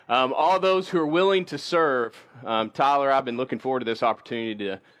All those who are willing to serve. Tyler, I've been looking forward to this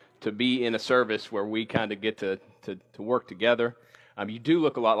opportunity to be in a service where we kind of get to work together. You do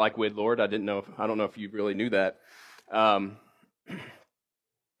look a lot like Widlord. I don't know if you really knew that. It's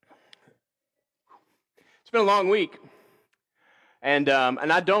been a long week, and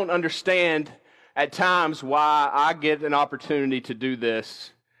I don't understand at times why I get an opportunity to do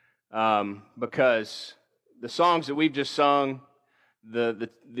this, because the songs that we've just sung,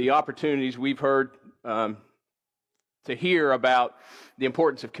 the opportunities we've heard to hear about the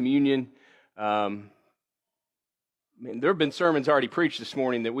importance of communion. There have been sermons already preached this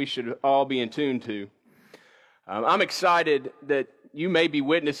morning that we should all be in tune to. I'm excited that you may be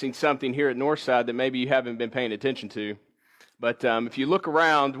witnessing something here at Northside that maybe you haven't been paying attention to. But if you look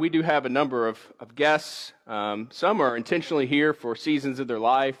around, we do have a number of guests. Some are intentionally here for seasons of their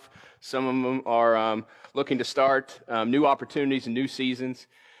life. Some of them are looking to start new opportunities and new seasons.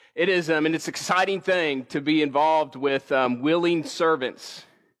 It is it's an exciting thing to be involved with willing servants.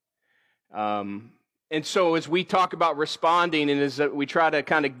 And so as we talk about responding and as we try to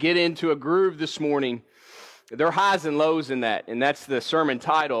kind of get into a groove this morning, there are highs and lows in that, and that's the sermon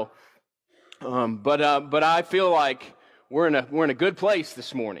title. But I feel like we're in a good place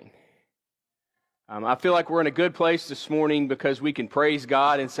this morning. I feel like we're in a good place this morning because we can praise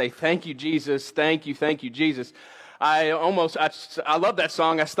God and say, "Thank you, Jesus. Thank you, Jesus." I love that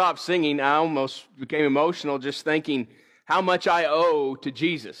song. I stopped singing. I almost became emotional just thinking how much I owe to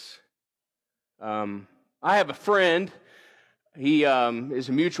Jesus. I have a friend. He is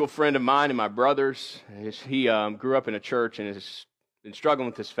a mutual friend of mine and my brother's. He grew up in a church and has been struggling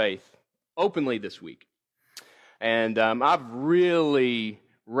with his faith openly this week. And I've really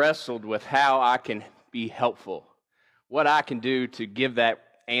wrestled with how I can be helpful, what I can do to give that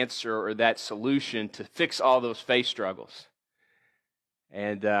answer or that solution to fix all those faith struggles.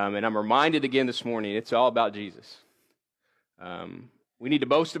 And I'm reminded again this morning, it's all about Jesus. We need to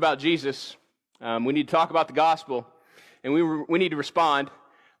boast about Jesus. We need to talk about the gospel. And we need to respond.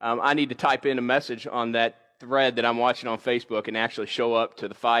 I need to type in a message on that thread that I'm watching on Facebook and actually show up to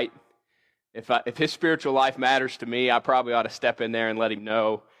the fight. If his spiritual life matters to me, I probably ought to step in there and let him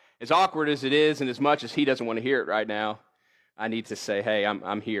know. As awkward as it is, and as much as he doesn't want to hear it right now, I need to say, "Hey,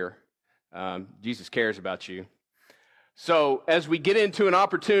 I'm here. Jesus cares about you." So as we get into an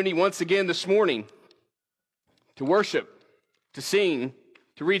opportunity once again this morning to worship, to sing,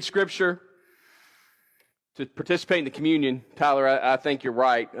 to read Scripture, to participate in the communion, Tyler, I think you're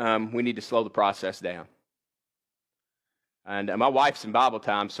right. We need to slow the process down. And my wife's in Bible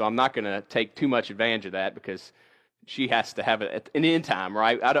time, so I'm not going to take too much advantage of that because she has to have an end time,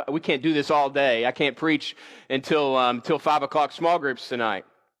 right? We can't do this all day. I can't preach until 5 o'clock small groups tonight.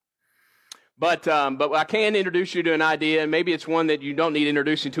 But I can introduce you to an idea, and maybe it's one that you don't need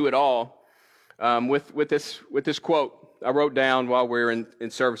introducing to at all. With this quote I wrote down while we were in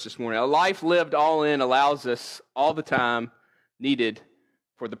service this morning. A life lived all in allows us all the time needed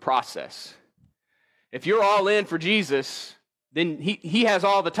for the process. If you're all in for Jesus, then he has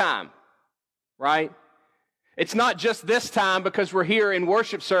all the time, right? It's not just this time because we're here in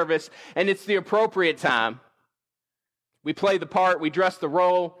worship service and it's the appropriate time. We play the part, we dress the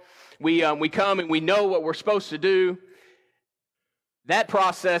role, we come and we know what we're supposed to do. That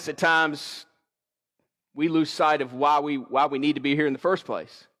process at times we lose sight of why we need to be here in the first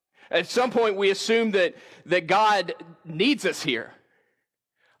place. At some point, we assume that God needs us here.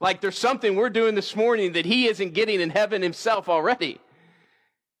 Like there's something we're doing this morning that he isn't getting in heaven himself already.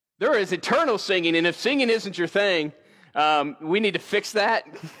 There is eternal singing, and if singing isn't your thing, we need to fix that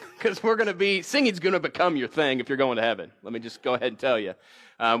because singing's going to become your thing if you're going to heaven. Let me just go ahead and tell you.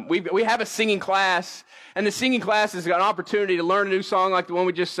 We have a singing class, and the singing class is an opportunity to learn a new song like the one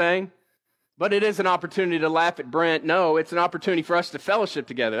we just sang. But it is an opportunity to laugh at Brent. No, it's an opportunity for us to fellowship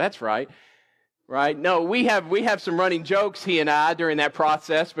together. That's right. Right? No, we have some running jokes, he and I, during that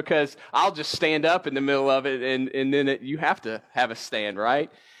process because I'll just stand up in the middle of it and then you have to have a stand,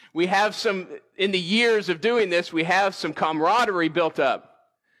 right? We have in the years of doing this, we have some camaraderie built up.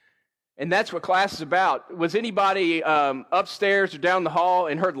 And that's what class is about. Was anybody upstairs or down the hall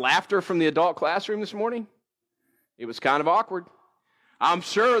and heard laughter from the adult classroom this morning? It was kind of awkward. I'm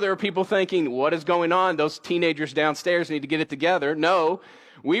sure there are people thinking, what is going on? Those teenagers downstairs need to get it together. No,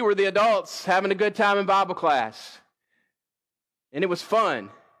 we were the adults having a good time in Bible class. And it was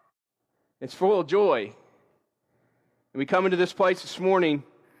fun. It's full of joy. And we come into this place this morning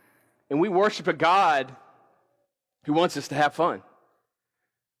and we worship a God who wants us to have fun,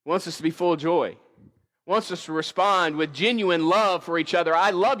 wants us to be full of joy, wants us to respond with genuine love for each other. I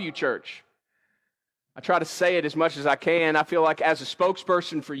love you, church. I try to say it as much as I can. I feel like as a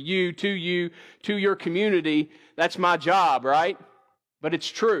spokesperson for you, to your community, that's my job, right? But it's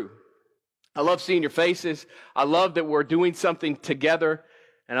true. I love seeing your faces. I love that we're doing something together.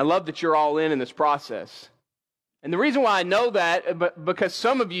 And I love that you're all in this process. And the reason why I know that, because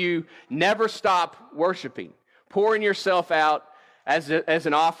some of you never stop worshiping, pouring yourself out as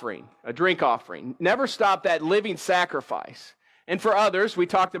an offering, a drink offering. Never stop that living sacrifice. And for others, we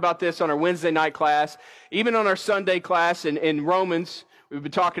talked about this on our Wednesday night class, even on our Sunday class in Romans, we've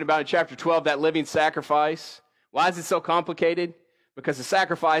been talking about in chapter 12, that living sacrifice. Why is it so complicated? Because the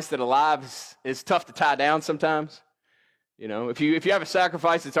sacrifice that alive is tough to tie down sometimes. You know, if you have a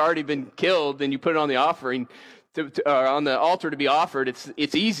sacrifice that's already been killed and you put it on the offering, on the altar to be offered,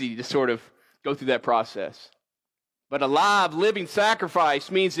 it's easy to sort of go through that process. But a live, living sacrifice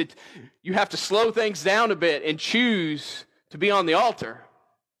means that you have to slow things down a bit and choose to be on the altar.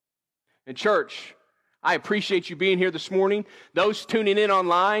 And church, I appreciate you being here this morning. Those tuning in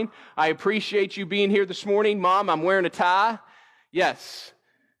online, I appreciate you being here this morning. Mom, I'm wearing a tie. Yes.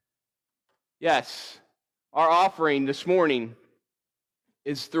 Yes. Our offering this morning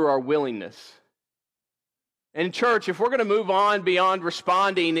is through our willingness. And church, if we're going to move on beyond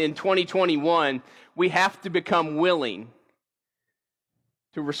responding in 2021, we have to become willing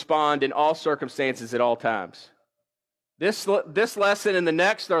to respond in all circumstances at all times. This lesson and the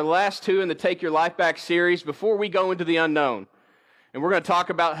next are the last two in the Take Your Life Back series before we go into the unknown. And we're going to talk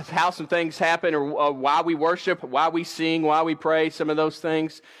about how some things happen, or why we worship, why we sing, why we pray, some of those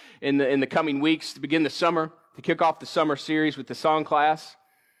things in the coming weeks to begin the summer, to kick off the summer series with the song class.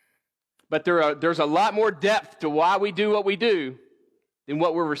 But there's a lot more depth to why we do what we do than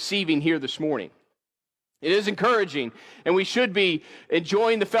what we're receiving here this morning. It is encouraging, and we should be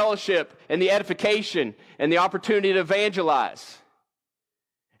enjoying the fellowship and the edification and the opportunity to evangelize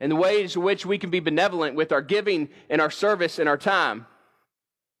and the ways in which we can be benevolent with our giving and our service and our time.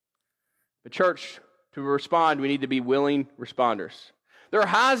 But church, to respond, we need to be willing responders. There are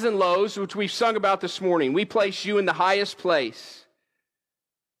highs and lows, which we've sung about this morning. We place you in the highest place,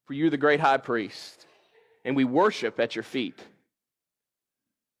 for you're the great high priest, and we worship at your feet.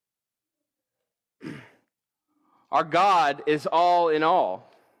 Our God is all in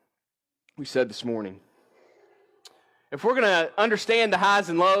all, we said this morning. If we're going to understand the highs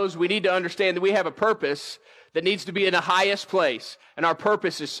and lows, we need to understand that we have a purpose that needs to be in the highest place, and our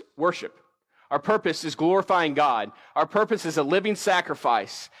purpose is worship. Our purpose is glorifying God. Our purpose is a living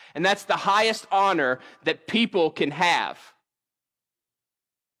sacrifice, and that's the highest honor that people can have.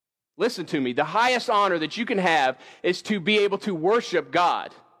 Listen to me. The highest honor that you can have is to be able to worship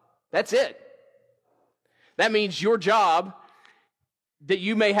God. That's it. That means your job, that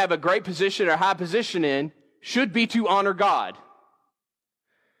you may have a great position or high position in, should be to honor God.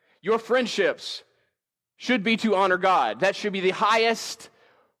 Your friendships should be to honor God. That should be the highest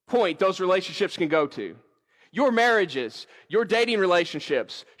point those relationships can go to. Your marriages, your dating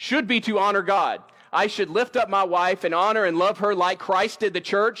relationships should be to honor God. I should lift up my wife and honor and love her like Christ did the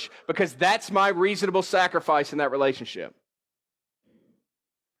church, because that's my reasonable sacrifice in that relationship.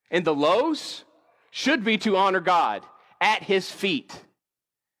 And the lows should be to honor God at His feet.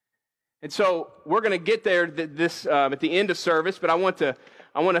 And so we're going to get there at the end of service, but I want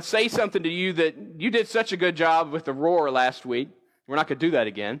to say something to you that you did such a good job with the roar last week. We're not going to do that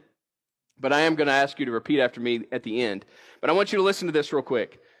again, but I am going to ask you to repeat after me at the end. But I want you to listen to this real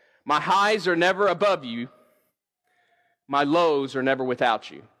quick. My highs are never above you. My lows are never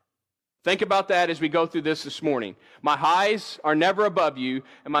without you. Think about that as we go through this morning. My highs are never above you,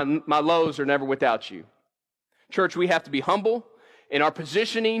 and my lows are never without you. Church, we have to be humble in our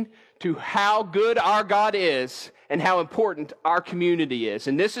positioning to how good our God is and how important our community is.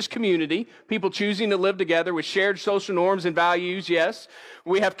 And this is community, people choosing to live together with shared social norms and values, yes.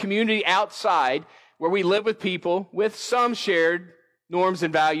 We have community outside where we live with people with some shared norms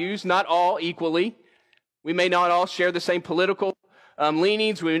and values, not all equally. We may not all share the same political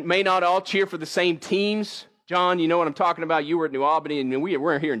leanings. We may not all cheer for the same teams. John, you know what I'm talking about. You were at New Albany, and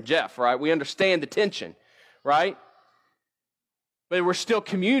we're here in Jeff, right? We understand the tension, right? But we're still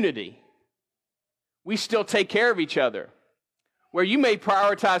community. We still take care of each other. Where you may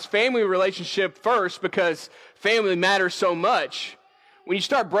prioritize family relationship first because family matters so much, when you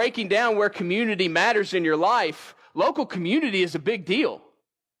start breaking down where community matters in your life, local community is a big deal.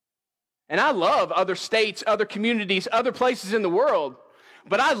 And I love other states, other communities, other places in the world,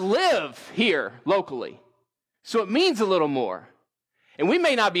 but I live here locally. So it means a little more. And we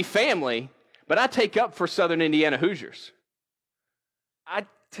may not be family, but I take up for Southern Indiana Hoosiers. I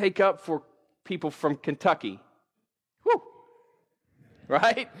take up for people from Kentucky. Whew.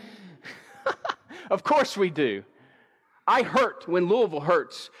 Right? Of course we do. I hurt when Louisville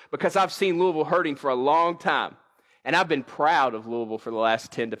hurts because I've seen Louisville hurting for a long time. And I've been proud of Louisville for the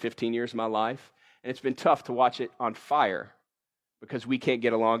last 10 to 15 years of my life. And it's been tough to watch it on fire because we can't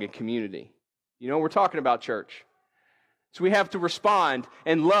get along in community. You know what we're talking about, church. So we have to respond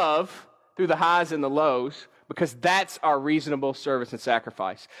in love through the highs and the lows because that's our reasonable service and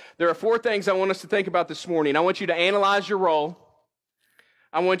sacrifice. There are 4 things I want us to think about this morning. I want you to analyze your role.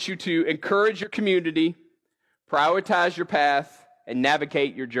 I want you to encourage your community, prioritize your path, and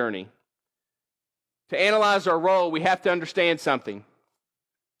navigate your journey. To analyze our role, we have to understand something.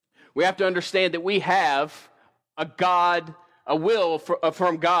 We have to understand that we have a will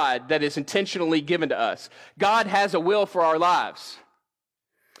from God that is intentionally given to us. God has a will for our lives.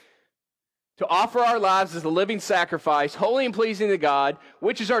 To offer our lives as a living sacrifice, holy and pleasing to God,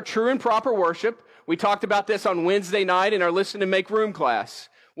 which is our true and proper worship. We talked about this on Wednesday night in our Listen and Make Room class.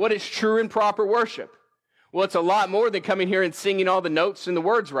 What is true and proper worship? Well, it's a lot more than coming here and singing all the notes and the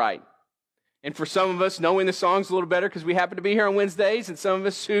words right. And for some of us, knowing the songs a little better because we happen to be here on Wednesdays, and some of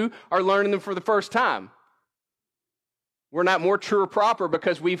us who are learning them for the first time. We're not more true or proper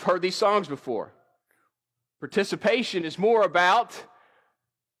because we've heard these songs before. Participation is more about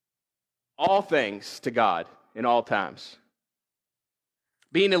all things to God in all times.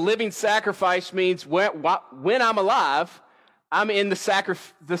 Being a living sacrifice means when I'm alive, I'm in the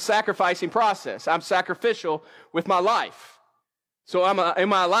sacrificing process. I'm sacrificial with my life. So am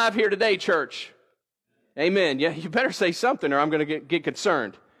I alive here today, church? Amen. Yeah, you better say something or I'm going to get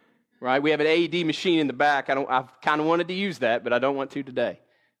concerned. Right? We have an AED machine in the back. I kind of wanted to use that, but I don't want to today.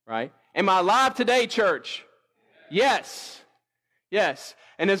 Right? Am I alive today, church? Yes. Yes.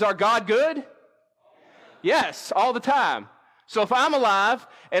 And is our God good? Yes, all the time. So if I'm alive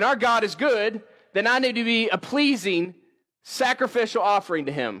and our God is good, then I need to be a pleasing sacrificial offering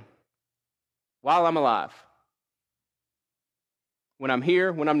to Him while I'm alive. When I'm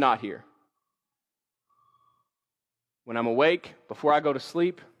here, when I'm not here. When I'm awake, before I go to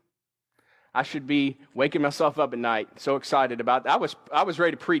sleep, I should be waking myself up at night, so excited about it. I was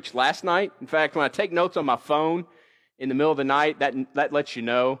ready to preach last night. In fact, when I take notes on my phone in the middle of the night, that lets you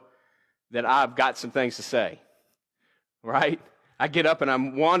know that I've got some things to say, right? I get up and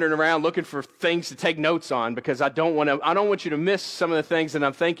I'm wandering around looking for things to take notes on because I don't want you to miss some of the things that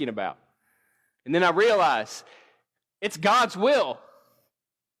I'm thinking about. And then I realize it's God's will.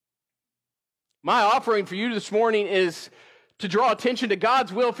 My offering for you this morning is to draw attention to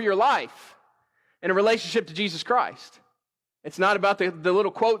God's will for your life and a relationship to Jesus Christ. It's not about the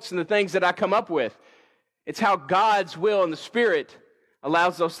little quotes and the things that I come up with. It's how God's will and the Spirit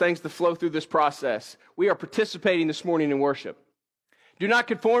allows those things to flow through this process. We are participating this morning in worship. Do not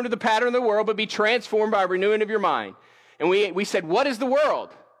conform to the pattern of the world, but be transformed by renewing of your mind. And we said, what is the world?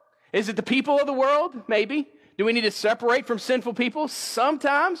 Is it the people of the world? Maybe. Do we need to separate from sinful people?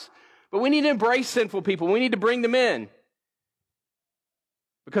 Sometimes. But we need to embrace sinful people. We need to bring them in.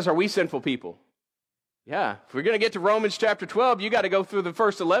 Because are we sinful people? Yeah. If we're going to get to Romans chapter 12, you got to go through the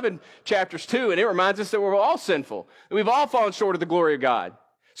first 11 chapters too, and it reminds us that we're all sinful. And we've all fallen short of the glory of God.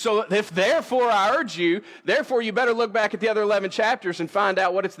 So if therefore I urge you, therefore you better look back at the other 11 chapters and find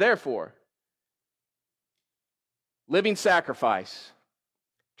out what it's there for. Living sacrifice,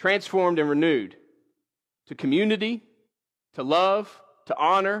 transformed and renewed to community, to love, to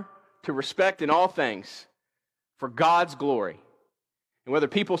honor, to respect in all things for God's glory. And whether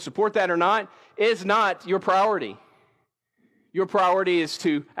people support that or not is not your priority. Your priority is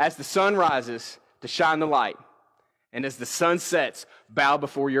to, as the sun rises, to shine the light. And as the sun sets, bow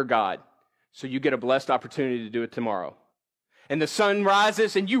before your God. So you get a blessed opportunity to do it tomorrow. And the sun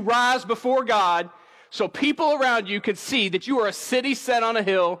rises and you rise before God so people around you can see that you are a city set on a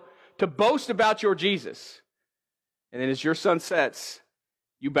hill to boast about your Jesus. And then as your sun sets,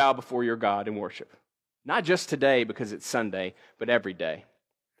 you bow before your God and worship. Not just today because it's Sunday, but every day.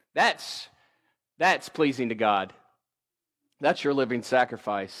 That's pleasing to God. That's your living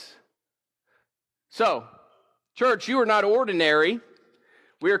sacrifice. So, church, you are not ordinary.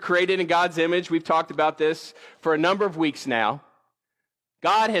 We are created in God's image. We've talked about this for a number of weeks now.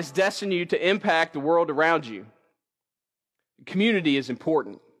 God has destined you to impact the world around you. Community is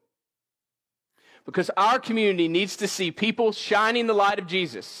important. Because our community needs to see people shining the light of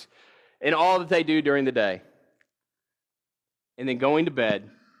Jesus in all that they do during the day. And then going to bed,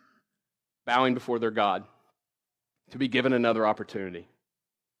 bowing before their God to be given another opportunity.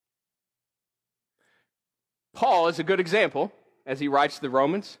 Paul is a good example as he writes to the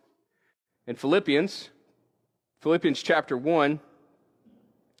Romans. In Philippians chapter 1,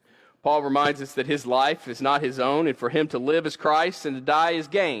 Paul reminds us that his life is not his own, and for him to live is Christ and to die is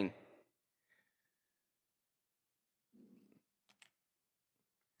gain.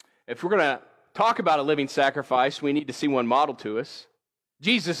 If we're going to talk about a living sacrifice, we need to see one modeled to us.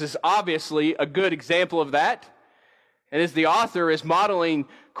 Jesus is obviously a good example of that. And as the author is modeling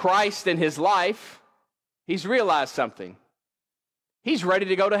Christ in his life, he's realized something. He's ready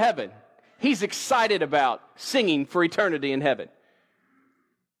to go to heaven. He's excited about singing for eternity in heaven.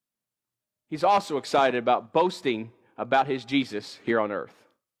 He's also excited about boasting about his Jesus here on earth.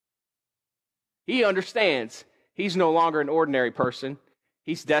 He understands he's no longer an ordinary person.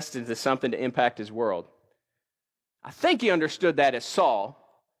 He's destined to something to impact his world. I think he understood that as Saul,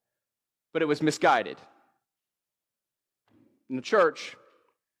 but it was misguided. In the church,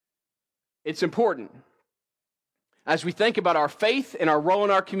 it's important as we think about our faith and our role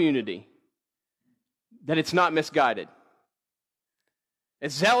in our community that it's not misguided.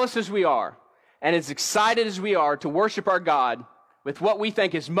 As zealous as we are, and as excited as we are to worship our God with what we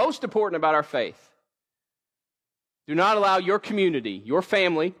think is most important about our faith, do not allow your community, your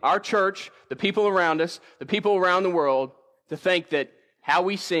family, our church, the people around us, the people around the world to think that how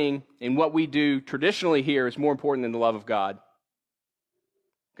we sing and what we do traditionally here is more important than the love of God.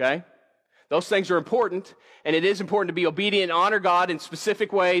 Okay? Those things are important, and it is important to be obedient and honor God in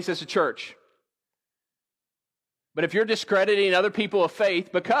specific ways as a church. But if you're discrediting other people of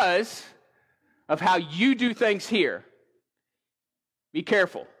faith because of how you do things here, be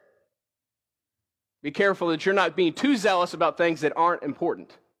careful. Be careful that you're not being too zealous about things that aren't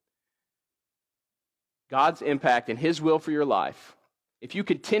important. God's impact and his will for your life, if you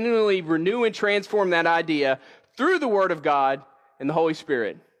continually renew and transform that idea through the Word of God and the Holy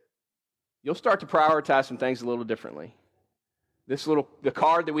Spirit, you'll start to prioritize some things a little differently. The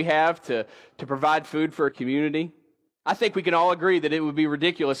card that we have to provide food for a community, I think we can all agree that it would be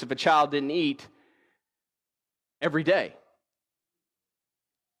ridiculous if a child didn't eat every day.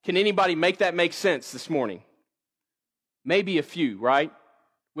 Can anybody make that make sense this morning? Maybe a few, right?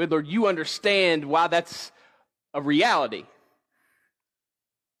 Whether you understand why that's a reality.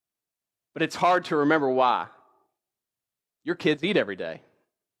 But it's hard to remember why. Your kids eat every day.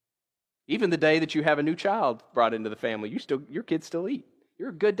 Even the day that you have a new child brought into the family, your kids still eat. You're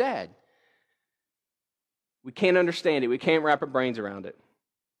a good dad. We can't understand it. We can't wrap our brains around it.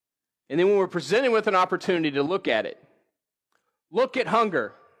 And then when we're presented with an opportunity to look at it, look at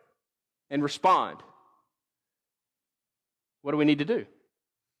hunger and respond, what do we need to do?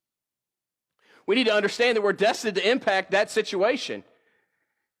 We need to understand that we're destined to impact that situation.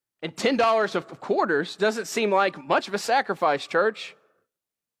 And $10 of quarters doesn't seem like much of a sacrifice, church.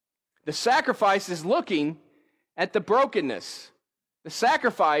 The sacrifice is looking at the brokenness. The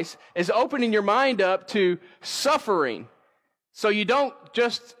sacrifice is opening your mind up to suffering. So you don't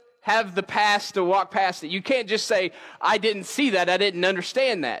just have the past to walk past it. You can't just say, I didn't see that, I didn't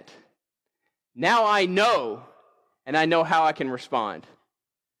understand that. Now I know, and I know how I can respond.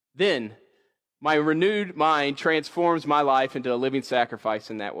 Then my renewed mind transforms my life into a living sacrifice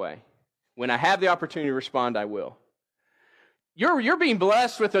in that way. When I have the opportunity to respond, I will. You're being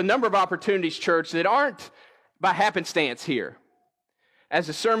blessed with a number of opportunities, church, that aren't by happenstance here. As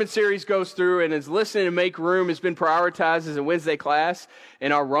the sermon series goes through and as Listening to Make Room has been prioritized as a Wednesday class,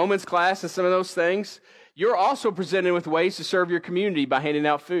 and our Romans class and some of those things, you're also presented with ways to serve your community by handing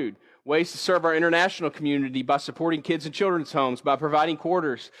out food, ways to serve our international community by supporting kids and children's homes, by providing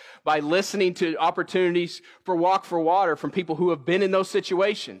quarters, by listening to opportunities for Walk for Water from people who have been in those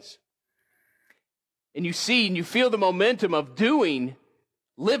situations. And you see and you feel the momentum of doing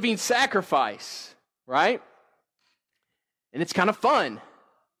living sacrifice, right? And it's kind of fun.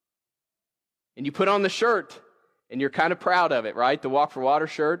 And you put on the shirt, and you're kind of proud of it, right? The Walk for Water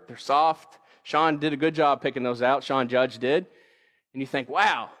shirt, they're soft. Sean did a good job picking those out. Sean Judge did. And you think,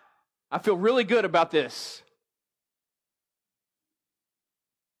 wow, I feel really good about this.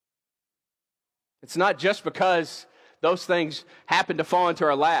 It's not just because those things happen to fall into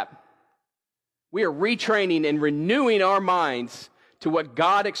our lap. We are retraining and renewing our minds to what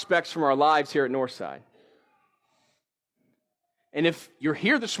God expects from our lives here at Northside. And if you're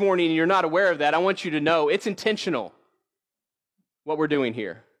here this morning and you're not aware of that, I want you to know it's intentional, what we're doing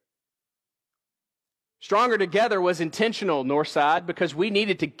here. Stronger Together was intentional, Northside, because we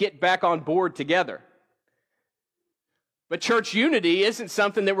needed to get back on board together. But church unity isn't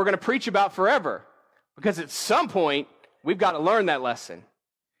something that we're going to preach about forever, because at some point, we've got to learn that lesson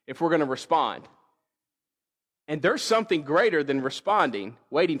if we're going to respond. And there's something greater than responding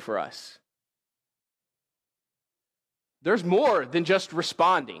waiting for us. There's more than just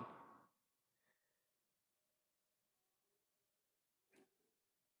responding.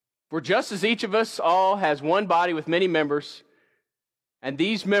 For just as each of us all has one body with many members, and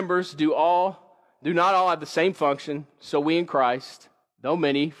these members do not all have the same function, so we in Christ, though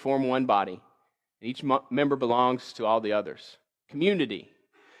many form one body, and each member belongs to all the others. Community.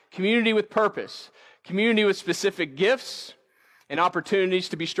 Community with purpose. Community with specific gifts and opportunities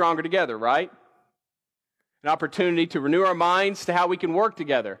to be stronger together, right? An opportunity to renew our minds to how we can work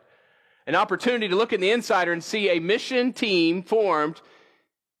together. An opportunity to look in the insider and see a mission team formed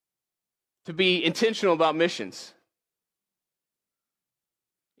to be intentional about missions.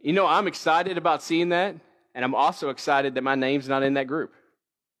 You know, I'm excited about seeing that, and I'm also excited that my name's not in that group.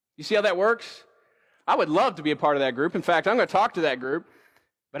 You see how that works? I would love to be a part of that group. In fact, I'm going to talk to that group,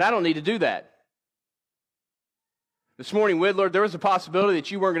 but I don't need to do that. This morning, Widlord, there was a possibility that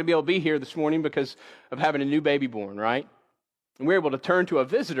you weren't going to be able to be here this morning because of having a new baby born, right? And we were able to turn to a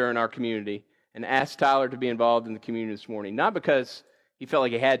visitor in our community and ask Tyler to be involved in the community this morning. Not because he felt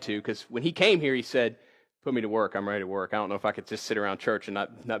like he had to, because when he came here, he said, put me to work. I'm ready to work. I don't know if I could just sit around church and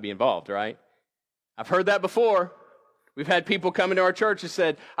not be involved, right? I've heard that before. We've had people come into our church and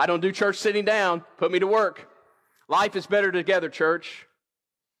said, I don't do church sitting down. Put me to work. Life is better together, church.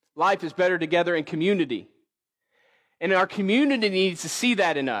 Life is better together in community. And our community needs to see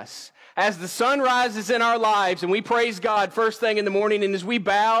that in us. As the sun rises in our lives and we praise God first thing in the morning, and as we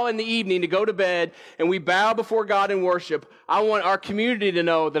bow in the evening to go to bed and we bow before God in worship, I want our community to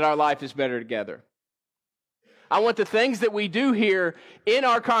know that our life is better together. I want the things that we do here in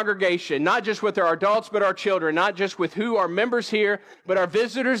our congregation, not just with our adults, but our children, not just with who are members here, but our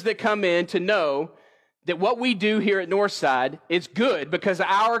visitors that come in, to know that what we do here at Northside is good because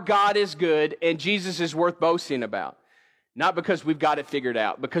our God is good and Jesus is worth boasting about. Not because we've got it figured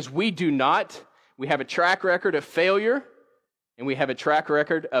out, because we do not. We have a track record of failure and we have a track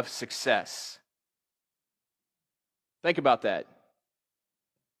record of success. Think about that.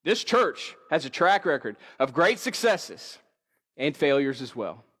 This church has a track record of great successes and failures as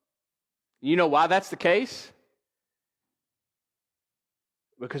well. You know why that's the case?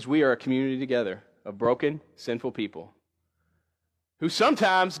 Because we are a community together of broken, sinful people who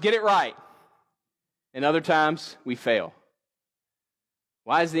sometimes get it right and other times we fail.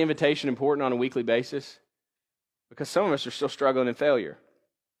 Why is the invitation important on a weekly basis? Because some of us are still struggling in failure.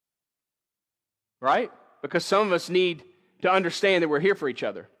 Right? Because some of us need to understand that we're here for each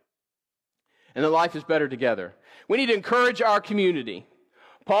other and that life is better together. We need to encourage our community.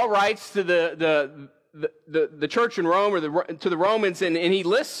 Paul writes to the church in Rome, or to the Romans, and he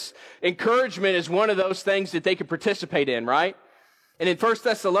lists encouragement as one of those things that they could participate in, right? And in 1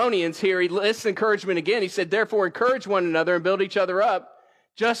 Thessalonians here, he lists encouragement again. He said, therefore, encourage one another and build each other up,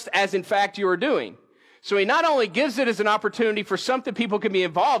 just as in fact you are doing. So he not only gives it as an opportunity for something people can be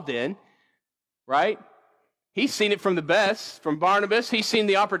involved in, right? He's seen it from the best, from Barnabas. He's seen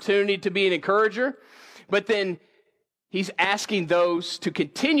the opportunity to be an encourager. But then he's asking those to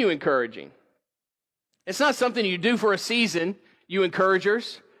continue encouraging. It's not something you do for a season, you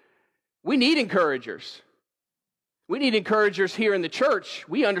encouragers. We need encouragers. We need encouragers here in the church.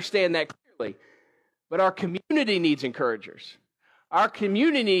 We understand that clearly. But our community needs encouragers. Our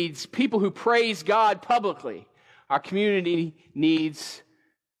community needs people who praise God publicly. Our community needs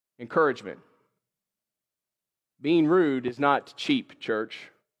encouragement. Being rude is not cheap, church.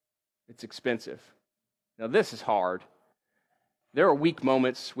 It's expensive. Now, this is hard. There are weak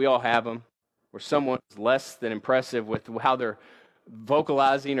moments, we all have them, where someone's less than impressive with how they're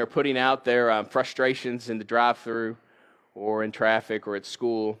vocalizing or putting out their frustrations in the drive-thru or in traffic or at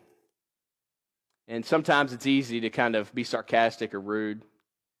school. And sometimes it's easy to kind of be sarcastic or rude.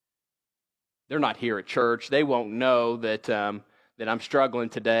 They're not here at church. They won't know that I'm struggling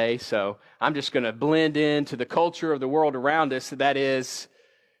today, so I'm just going to blend into the culture of the world around us. That is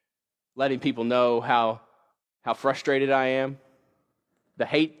letting people know how frustrated I am. The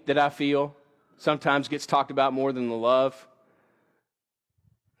hate that I feel sometimes gets talked about more than the love.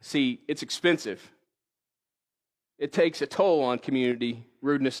 See, it's expensive. It takes a toll on community,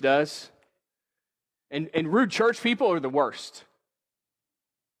 rudeness does. And rude church people are the worst.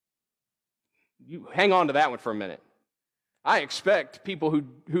 You hang on to that one for a minute. I expect people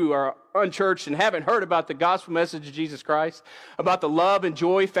who are unchurched and haven't heard about the gospel message of Jesus Christ, about the love and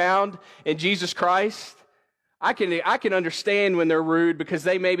joy found in Jesus Christ. I can understand when they're rude because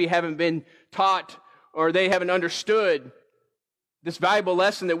they maybe haven't been taught or they haven't understood this valuable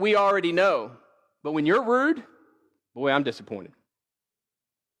lesson that we already know. But when you're rude, boy, I'm disappointed.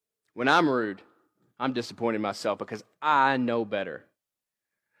 When I'm rude, I'm disappointed in myself because I know better.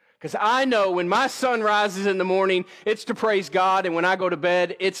 Because I know when my sun rises in the morning, it's to praise God, and when I go to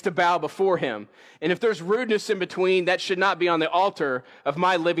bed, it's to bow before Him. And if there's rudeness in between, that should not be on the altar of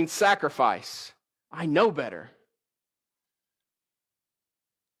my living sacrifice. I know better.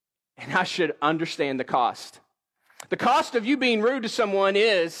 And I should understand the cost. The cost of you being rude to someone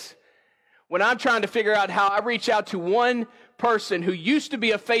is when I'm trying to figure out how I reach out to one person who used to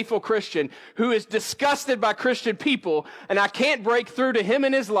be a faithful Christian, who is disgusted by Christian people, and I can't break through to him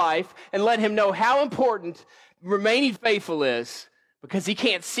in his life and let him know how important remaining faithful is, because he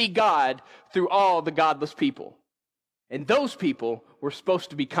can't see God through all the godless people. And those people were supposed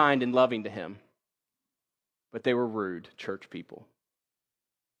to be kind and loving to him, but they were rude church people.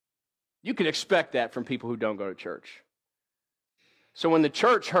 You can expect that from people who don't go to church. So when the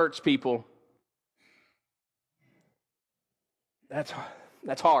church hurts people,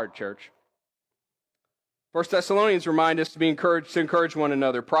 that's hard, church. 1 Thessalonians remind us to encourage one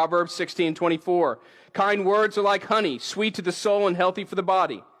another. Proverbs 16:24. Kind words are like honey, sweet to the soul and healthy for the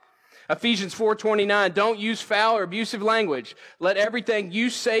body. Ephesians 4:29. Don't use foul or abusive language. Let everything you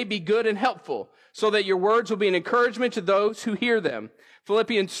say be good and helpful, so that your words will be an encouragement to those who hear them.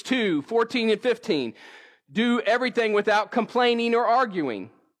 Philippians 2:14 and 15. Do everything without complaining or arguing,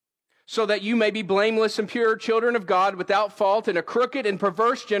 so that you may be blameless and pure children of God without fault in a crooked and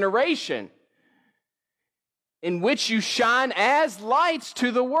perverse generation, in which you shine as lights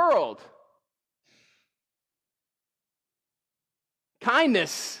to the world.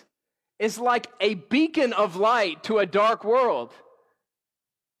 Kindness is like a beacon of light to a dark world.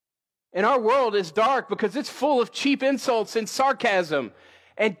 And our world is dark because it's full of cheap insults and sarcasm.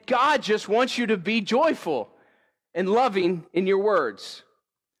 And God just wants you to be joyful and loving in your words.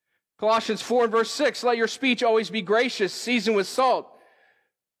 Colossians 4 and verse 6, let your speech always be gracious, seasoned with salt.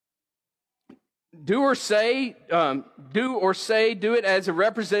 Do it as a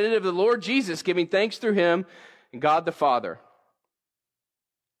representative of the Lord Jesus, giving thanks through him and God the Father.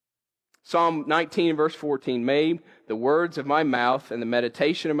 Psalm 19 verse 14, may the words of my mouth and the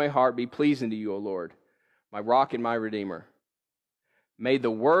meditation of my heart be pleasing to you, O Lord, my rock and my redeemer. May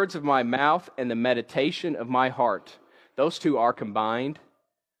the words of my mouth and the meditation of my heart, those two are combined.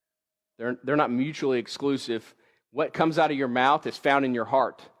 They're not mutually exclusive. What comes out of your mouth is found in your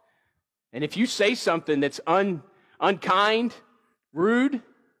heart. And if you say something that's unkind, rude,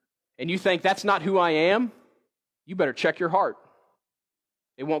 and you think that's not who I am, you better check your heart.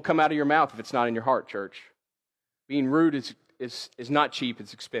 It won't come out of your mouth if it's not in your heart, church. Being rude is not cheap,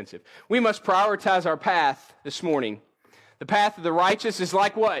 it's expensive. We must prioritize our path this morning. The path of the righteous is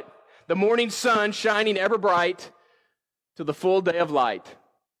like what? The morning sun shining ever bright to the full day of light.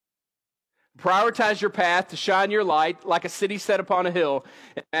 Prioritize your path to shine your light like a city set upon a hill.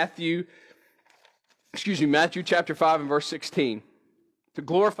 In Matthew chapter 5 and verse 16. To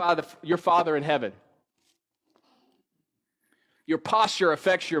glorify your Father in heaven. Your posture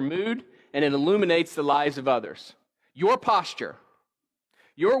affects your mood, and it illuminates the lives of others. Your posture,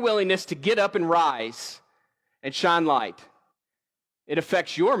 your willingness to get up and rise and shine light, it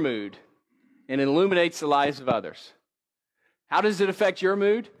affects your mood, and it illuminates the lives of others. How does it affect your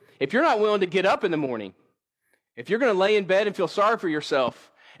mood? If you're not willing to get up in the morning, if you're going to lay in bed and feel sorry for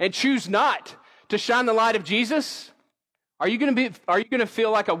yourself and choose not to shine the light of Jesus, are you going to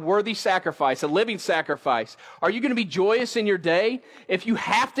feel like a worthy sacrifice, a living sacrifice? Are you going to be joyous in your day if you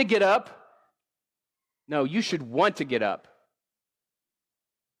have to get up? No, you should want to get up.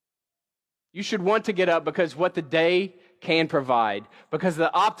 You should want to get up because what the day can provide, because of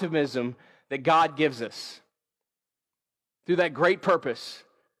the optimism that God gives us through that great purpose,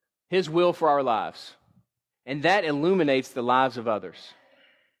 His will for our lives. And that illuminates the lives of others.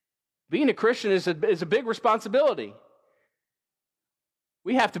 Being a Christian is a big responsibility.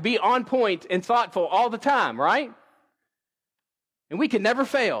 We have to be on point and thoughtful all the time, right? And we can never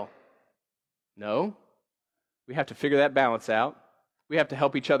fail. No. We have to figure that balance out. We have to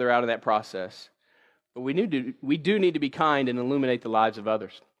help each other out in that process. But we do need to be kind and illuminate the lives of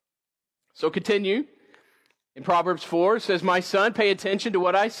others. So continue. In Proverbs 4, it says, my son, pay attention to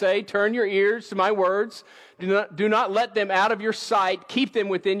what I say. Turn your ears to my words. Do not let them out of your sight. Keep them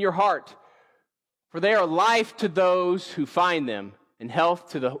within your heart. For they are life to those who find them, and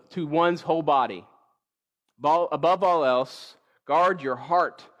health to one's whole body. Above all else, guard your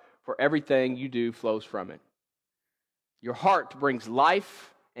heart, for everything you do flows from it. Your heart brings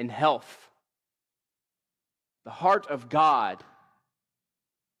life and health. The heart of God,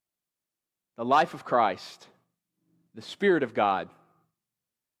 the life of Christ, the Spirit of God,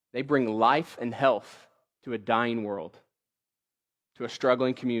 they bring life and health to a dying world, to a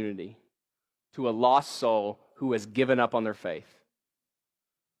struggling community, to a lost soul who has given up on their faith.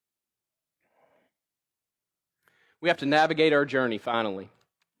 We have to navigate our journey, finally.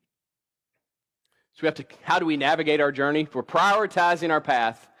 So how do we navigate our journey? We're prioritizing our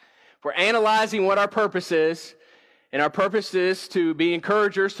path. We're analyzing what our purpose is, and our purpose is to be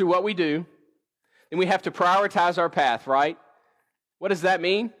encouragers through what we do. And we have to prioritize our path, right? What does that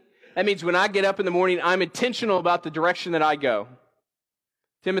mean? That means when I get up in the morning, I'm intentional about the direction that I go.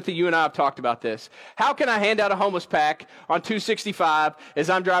 Timothy, you and I have talked about this. How can I hand out a homeless pack on 265 as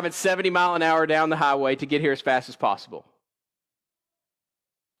I'm driving 70 mile an hour down the highway to get here as fast as possible?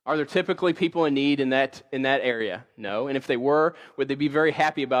 Are there typically people in need in that area? No. And if they were, would they be very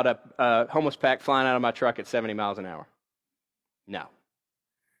happy about a homeless pack flying out of my truck at 70 miles an hour? No.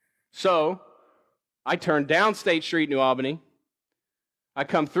 So I turn down State Street, New Albany. I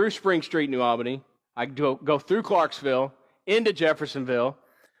come through Spring Street, New Albany. I go through Clarksville, into Jeffersonville,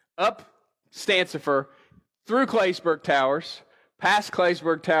 up Stancifer, through Claysburg Towers, past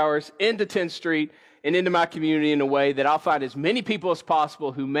Claysburg Towers, into 10th Street, and into my community in a way that I'll find as many people as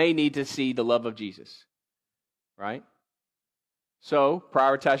possible who may need to see the love of Jesus. Right? So,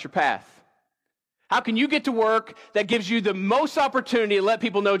 prioritize your path. How can you get to work that gives you the most opportunity to let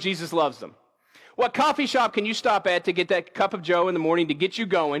people know Jesus loves them? What coffee shop can you stop at to get that cup of joe in the morning to get you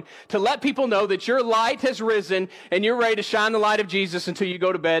going, to let people know that your light has risen and you're ready to shine the light of Jesus until you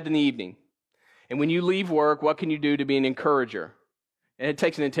go to bed in the evening? And when you leave work, what can you do to be an encourager? And it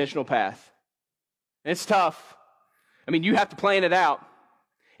takes an intentional path. And it's tough. I mean, you have to plan it out.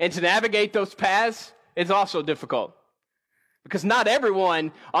 And to navigate those paths is also difficult. Because not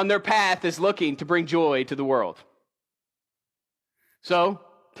everyone on their path is looking to bring joy to the world. So,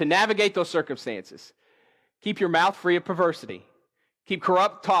 to navigate those circumstances, keep your mouth free of perversity. Keep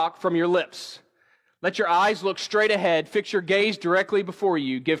corrupt talk from your lips. Let your eyes look straight ahead. Fix your gaze directly before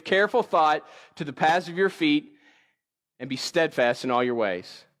you. Give careful thought to the paths of your feet and be steadfast in all your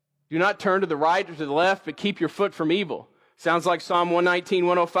ways. Do not turn to the right or to the left, but keep your foot from evil. Sounds like Psalm 119,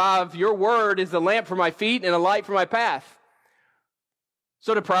 105. Your word is the lamp for my feet and a light for my path.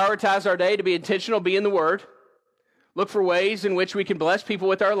 So to prioritize our day, to be intentional, be in the word. Look for ways in which we can bless people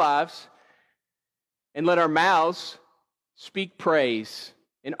with our lives. And let our mouths speak praise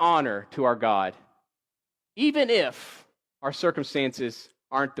and honor to our God, even if our circumstances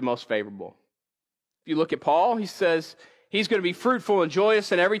aren't the most favorable. If you look at Paul, he says he's going to be fruitful and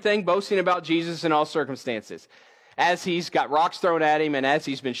joyous in everything, boasting about Jesus in all circumstances. As he's got rocks thrown at him, and as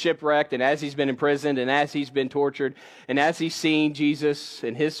he's been shipwrecked, and as he's been imprisoned, and as he's been tortured, and as he's seen Jesus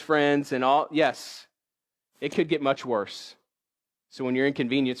and his friends and all, yes, it could get much worse. So when you're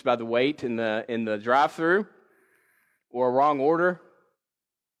inconvenienced by the wait in the drive-thru, or a wrong order,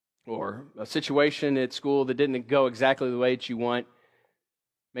 or a situation at school that didn't go exactly the way that you want,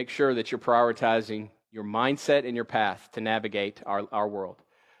 make sure that you're prioritizing your mindset and your path to navigate our world.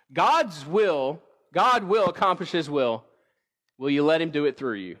 God will accomplish his will. Will you let him do it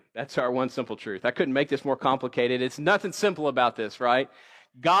through you? That's our one simple truth. I couldn't make this more complicated. It's nothing simple about this, right?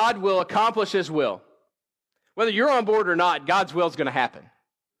 God will accomplish his will. Whether you're on board or not, God's will is going to happen.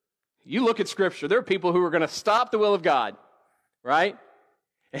 You look at Scripture, there are people who are going to stop the will of God, right?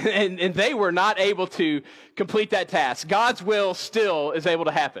 And they were not able to complete that task. God's will still is able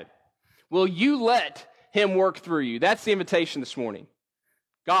to happen. Will you let him work through you? That's the invitation this morning.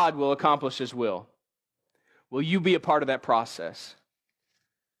 God will accomplish his will. Will you be a part of that process?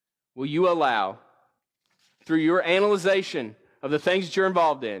 Will you allow, through your analyzation of the things that you're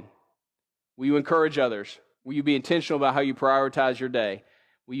involved in, will you encourage others? Will you be intentional about how you prioritize your day?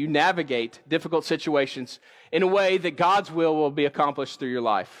 Will you navigate difficult situations in a way that God's will be accomplished through your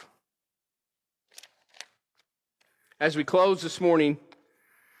life? As we close this morning,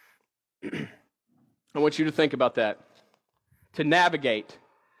 I want you to think about that. To navigate.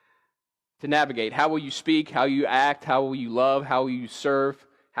 How will you speak? How you act? How will you love? How will you serve?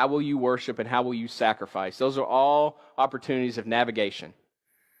 How will you worship? And how will you sacrifice? Those are all opportunities of navigation.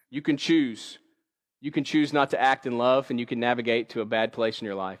 You can choose. You can choose not to act in love, and you can navigate to a bad place in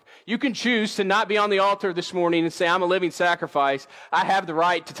your life. You can choose to not be on the altar this morning and say, I'm a living sacrifice. I have the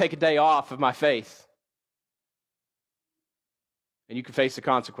right to take a day off of my faith. And you can face the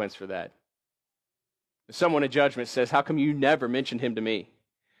consequence for that. If someone in judgment says, how come you never mentioned him to me?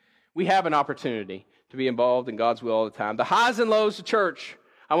 We have an opportunity to be involved in God's will all the time. The highs and lows of church,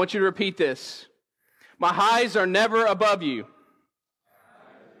 I want you to repeat this. My highs are never above you.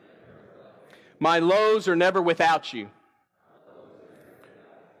 My lows are never without you.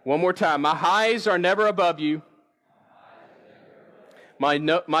 One more time. My highs are never above you. My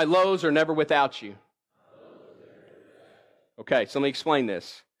lows are never without you. Okay, so let me explain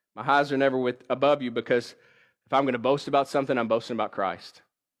this. My highs are never above you because if I'm going to boast about something, I'm boasting about Christ.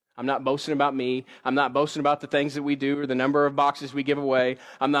 I'm not boasting about me. I'm not boasting about the things that we do or the number of boxes we give away.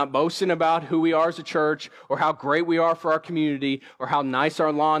 I'm not boasting about who we are as a church or how great we are for our community or how nice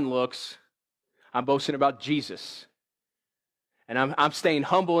our lawn looks. I'm boasting about Jesus. And I'm staying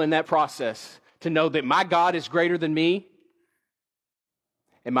humble in that process to know that my God is greater than me.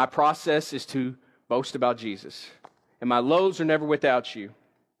 And my process is to boast about Jesus. And my lows are never without you.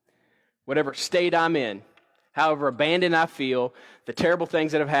 Whatever state I'm in, however abandoned I feel, the terrible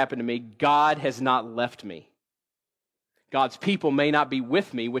things that have happened to me, God has not left me. God's people may not be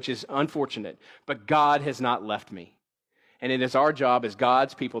with me, which is unfortunate, but God has not left me. And it is our job as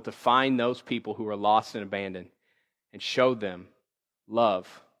God's people to find those people who are lost and abandoned and show them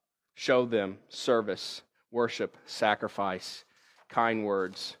love, show them service, worship, sacrifice, kind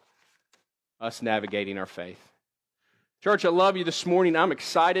words, us navigating our faith. Church, I love you this morning. I'm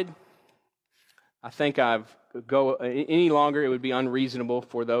excited. I think go any longer, it would be unreasonable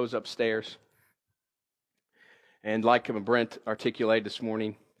for those upstairs. And like Brent articulated this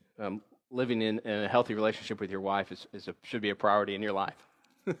morning, living in a healthy relationship with your wife should be a priority in your life.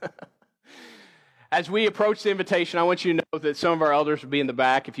 As we approach the invitation, I want you to know that some of our elders will be in the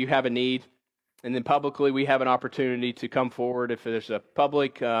back if you have a need. And then publicly, we have an opportunity to come forward if there's a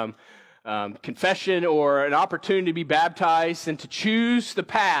public confession or an opportunity to be baptized and to choose the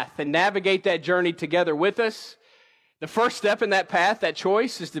path and navigate that journey together with us. The first step in that path, that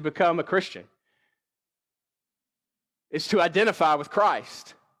choice, is to become a Christian. It's to identify with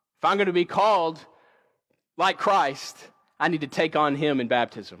Christ. If I'm going to be called like Christ, I need to take on Him in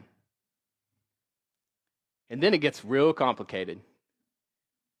baptism. And then it gets real complicated.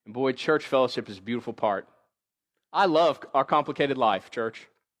 And boy, church fellowship is a beautiful part. I love our complicated life, church.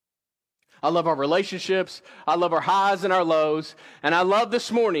 I love our relationships. I love our highs and our lows. And I love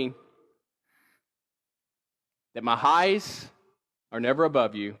this morning that my highs are never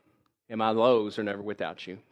above you and my lows are never without you.